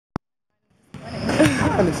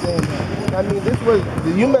understand that. I mean, this was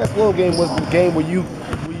the UMass Lowell game was the game where you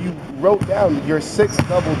wrote down your sixth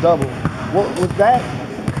double-double. What was that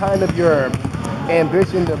kind of your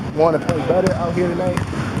ambition to want to play better out here tonight?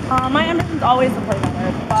 My ambition is always to play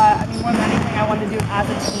better, but I mean, more than anything, I want to do it as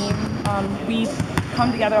a team. We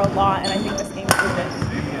come together a lot, and I think this game proved it.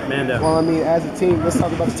 Well, I mean, as a team, let's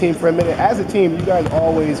talk about the team for a minute. As a team, you guys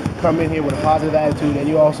always come in here with a positive attitude, and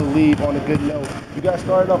you also leave on a good note. You guys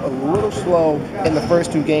started off a little slow in the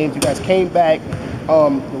first two games. You guys came back.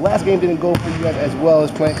 The last game didn't go for you guys as well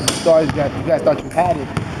as planned because the stars you guys thought you had it.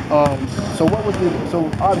 So what was the?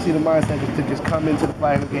 So obviously the mindset is to just come into the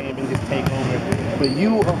final game and just take over. But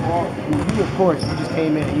you of course, you just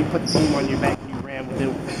came in and you put the team on your back and you ran with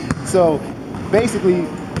it. So basically,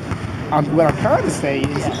 what I'm trying to say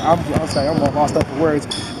is, I'm sorry, I'm all lost up for words,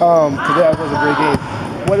 because that was a great game.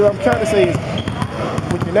 What I'm trying to say is,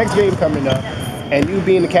 with your next game coming up, and you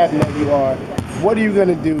being the captain that you are, what are you going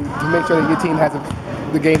to do to make sure that your team has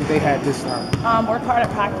the game that they had this time? Work hard at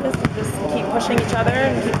practice and just keep pushing each other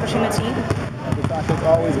and keep pushing the team. Natasha, it's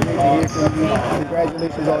always great to hear from you.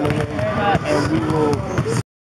 Congratulations on the win, and we will